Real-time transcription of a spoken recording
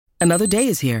Another day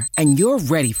is here, and you're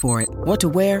ready for it. What to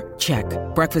wear? Check.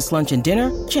 Breakfast, lunch, and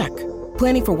dinner? Check.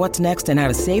 Planning for what's next and how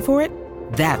to save for it?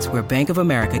 That's where Bank of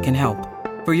America can help.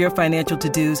 For your financial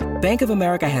to-dos, Bank of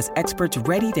America has experts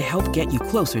ready to help get you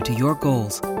closer to your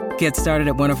goals. Get started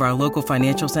at one of our local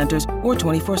financial centers or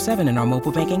 24/7 in our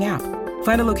mobile banking app.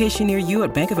 Find a location near you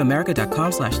at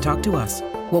bankofamerica.com/talktous.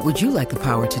 What would you like the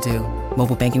power to do?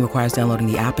 Mobile banking requires downloading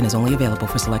the app and is only available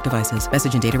for select devices.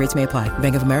 Message and data rates may apply.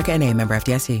 Bank of America N.A., member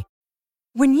FDIC.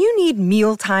 When you need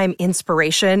mealtime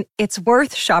inspiration, it's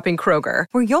worth shopping Kroger,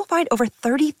 where you'll find over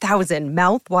 30,000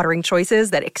 mouth-watering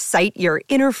choices that excite your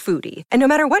inner foodie. And no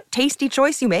matter what tasty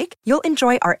choice you make, you'll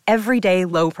enjoy our everyday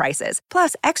low prices,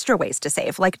 plus extra ways to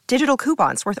save, like digital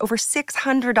coupons worth over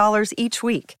 $600 each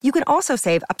week. You can also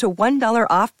save up to $1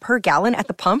 off per gallon at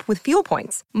the pump with fuel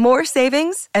points. More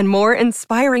savings and more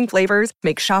inspiring flavors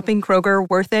make shopping Kroger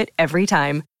worth it every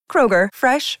time. Kroger,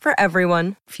 fresh for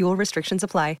everyone. Fuel restrictions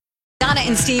apply. Donna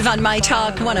and Steve on My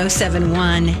Talk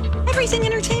 1071. Everything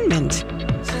Entertainment.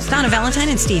 Donna Valentine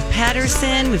and Steve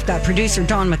Patterson. We've got producer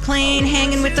Dawn McLean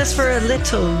hanging with us for a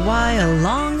little while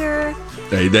longer.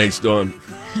 Hey, thanks, Dawn.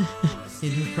 No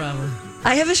problem.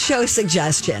 I have a show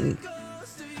suggestion.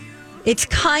 It's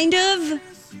kind of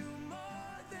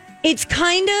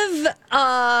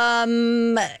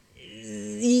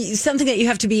something that you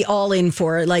have to be all in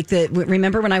for. Like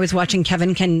remember when I was watching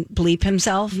Kevin Can Bleep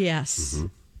Himself? Yes. Mm-hmm.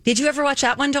 Did you ever watch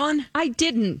that one, Dawn? I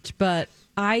didn't, but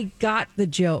I got the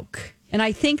joke. And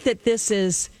I think that this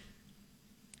is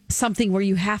something where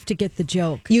you have to get the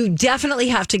joke. You definitely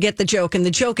have to get the joke, and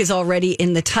the joke is already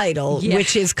in the title,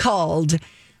 which is called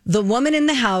The Woman in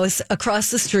the House Across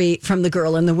the Street from the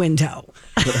Girl in the Window.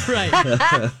 Right.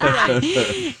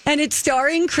 Right. And it's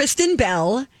starring Kristen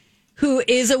Bell, who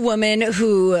is a woman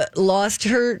who lost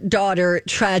her daughter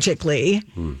tragically.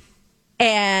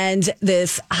 And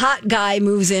this hot guy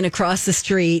moves in across the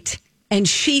street, and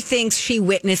she thinks she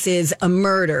witnesses a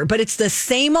murder. But it's the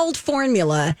same old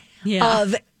formula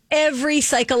of every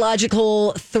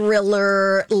psychological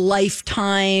thriller,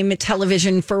 Lifetime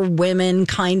television for women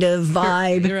kind of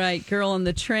vibe. You're right. Girl on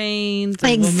the train.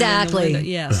 Exactly.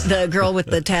 Yes. The girl with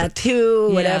the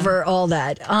tattoo, whatever, all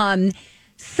that.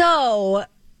 So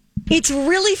it's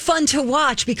really fun to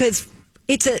watch because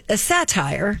it's a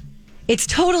satire. It's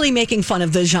totally making fun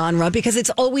of the genre because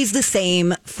it's always the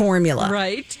same formula.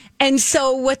 Right. And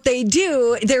so what they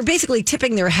do, they're basically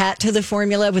tipping their hat to the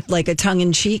formula with like a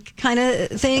tongue-in-cheek kind of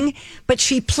thing. But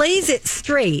she plays it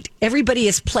straight. Everybody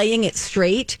is playing it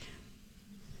straight.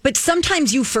 But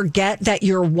sometimes you forget that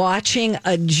you're watching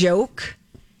a joke.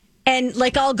 And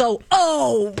like I'll go,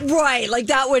 oh, right, like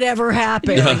that would ever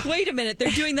happen. Like, wait a minute, they're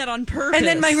doing that on purpose. And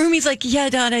then my roomie's like, yeah,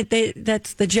 Donna,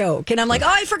 that's the joke. And I'm like, oh,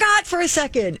 I forgot for a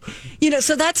second.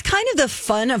 So that's kind of the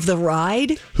fun of the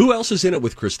ride. Who else is in it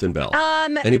with Kristen Bell?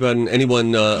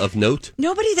 Anyone of note?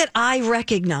 Nobody that I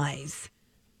recognize.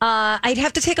 I'd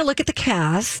have to take a look at the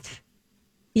cast.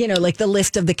 Like the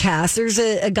list of the cast. There's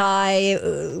a guy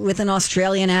with an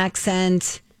Australian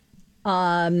accent.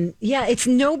 It's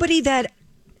nobody that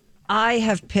I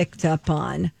have picked up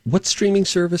on. What streaming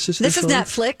service is this? This is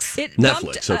Netflix.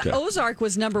 Netflix, okay. Ozark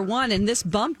was number one, and this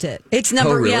bumped it. It's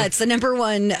really? It's the number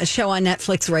one show on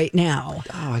Netflix right now.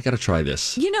 Oh, I got to try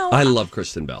this. I love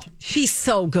Kristen Bell. She's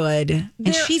so good,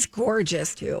 and she's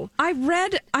gorgeous too. I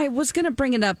was going to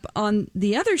bring it up on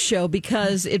the other show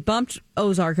because it bumped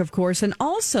Ozark, of course, and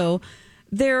also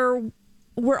there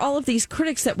were all of these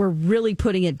critics that were really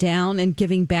putting it down and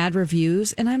giving bad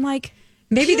reviews, and I'm like,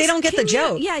 maybe they don't get the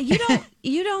joke.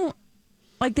 You don't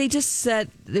like they just said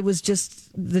it was just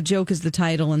the joke is the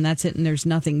title and that's it and there's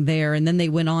nothing there. And then they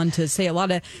went on to say a lot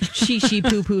of she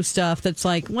poo poo stuff that's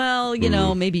like, well,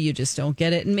 maybe you just don't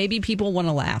get it and maybe people want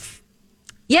to laugh.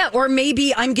 Yeah, or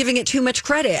maybe I'm giving it too much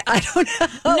credit. I don't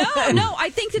know. No,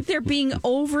 I think that they're being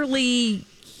overly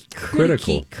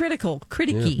criticky.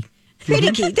 Criticky. They're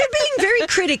being very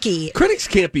criticky. Critics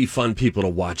can't be fun people to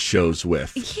watch shows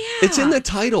with. Yeah. It's in the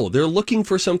title. They're looking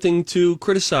for something to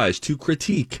criticize, to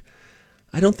critique.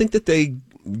 I don't think that they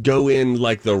go in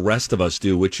like the rest of us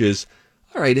do, which is,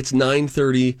 all right, it's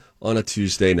 9:30 on a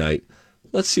Tuesday night.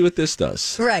 Let's see what this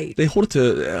does. Right. They hold it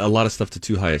to a lot of stuff to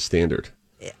too high a standard.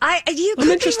 You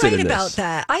could be right about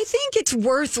that. I think it's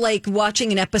worth like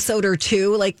watching an episode or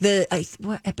two. Like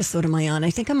what episode am I on? I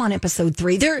think I'm on episode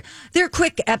 3. They're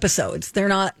quick episodes. They're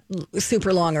not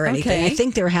super long or anything. Okay. I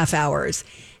think they're half hours.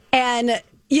 And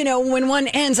when one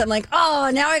ends, I'm like,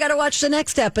 oh, now I got to watch the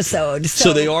next episode.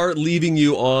 So they are leaving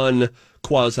you on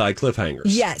quasi cliffhangers.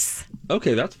 Yes.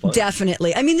 Okay, that's fun.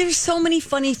 Definitely. I mean, there's so many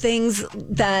funny things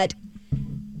that.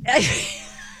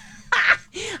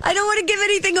 I don't want to give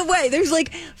anything away. There's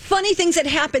like funny things that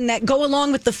happen that go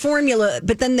along with the formula,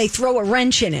 but then they throw a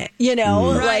wrench in it, you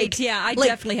know? Right. I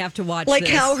definitely have to watch like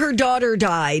this. how her daughter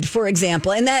died, for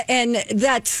example. And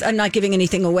that's I'm not giving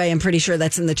anything away. I'm pretty sure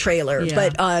that's in the trailer. Yeah.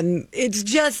 But it's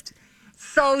just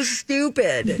so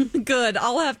stupid. Good.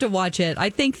 I'll have to watch it. I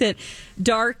think that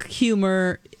dark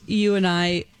humor, you and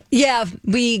I. Yeah,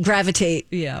 we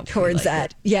gravitate towards like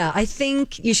that. it. Yeah, I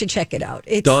think you should check it out.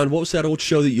 Dawn, what was that old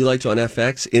show that you liked on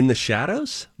FX? In the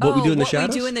Shadows? What We Do in the Shadows?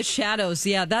 What We Do in the Shadows.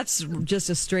 Yeah, that's just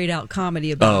a straight out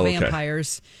comedy about okay.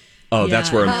 vampires. Oh,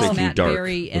 that's where I'm thinking Matt dark.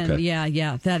 Berry and Okay.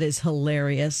 yeah, that is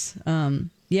hilarious.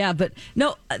 But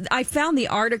no, I found the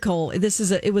article. It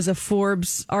was a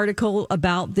Forbes article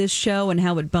about this show and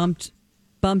how it bumped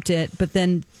it, but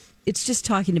then it's just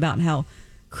talking about how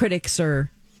critics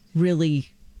are really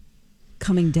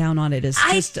coming down on it as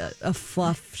just a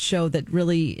fluff show that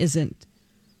really isn't.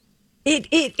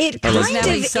 It kind doesn't have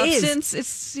any of substance. is.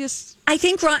 It's just. I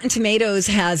think Rotten Tomatoes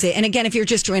has it. And again, if you're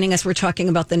just joining us, we're talking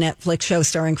about the Netflix show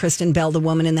starring Kristen Bell, the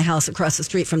woman in the house across the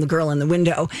street from the girl in the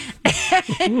window.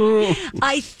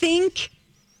 I think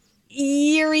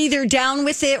you're either down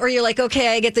with it or you're like, okay,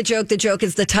 I get the joke. The joke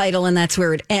is the title and that's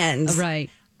where it ends. Right.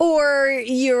 Or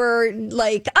you're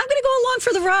like, I'm going to go along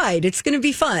for the ride. It's going to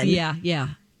be fun. Yeah.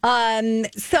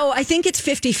 So I think it's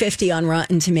 50-50 on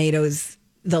Rotten Tomatoes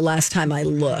the last time I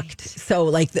looked. So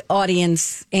like the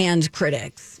audience and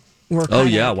critics were Oh,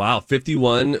 yeah. Wow.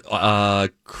 51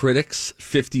 critics,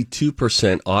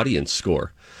 52% audience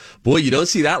score. Boy, you don't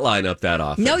see that line up that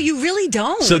often. No, you really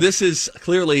don't. So this is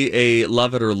clearly a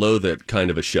love it or loathe it kind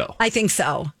of a show. I think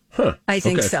so. Huh. I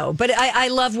think Okay. so. But I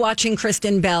love watching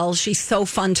Kristen Bell. She's so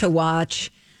fun to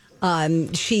watch.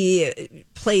 She's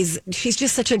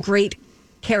just such a great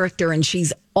character and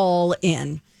she's all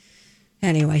in.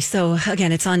 Anyway, so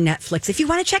again, it's on Netflix if you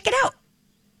want to check it out.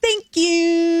 Thank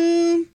you.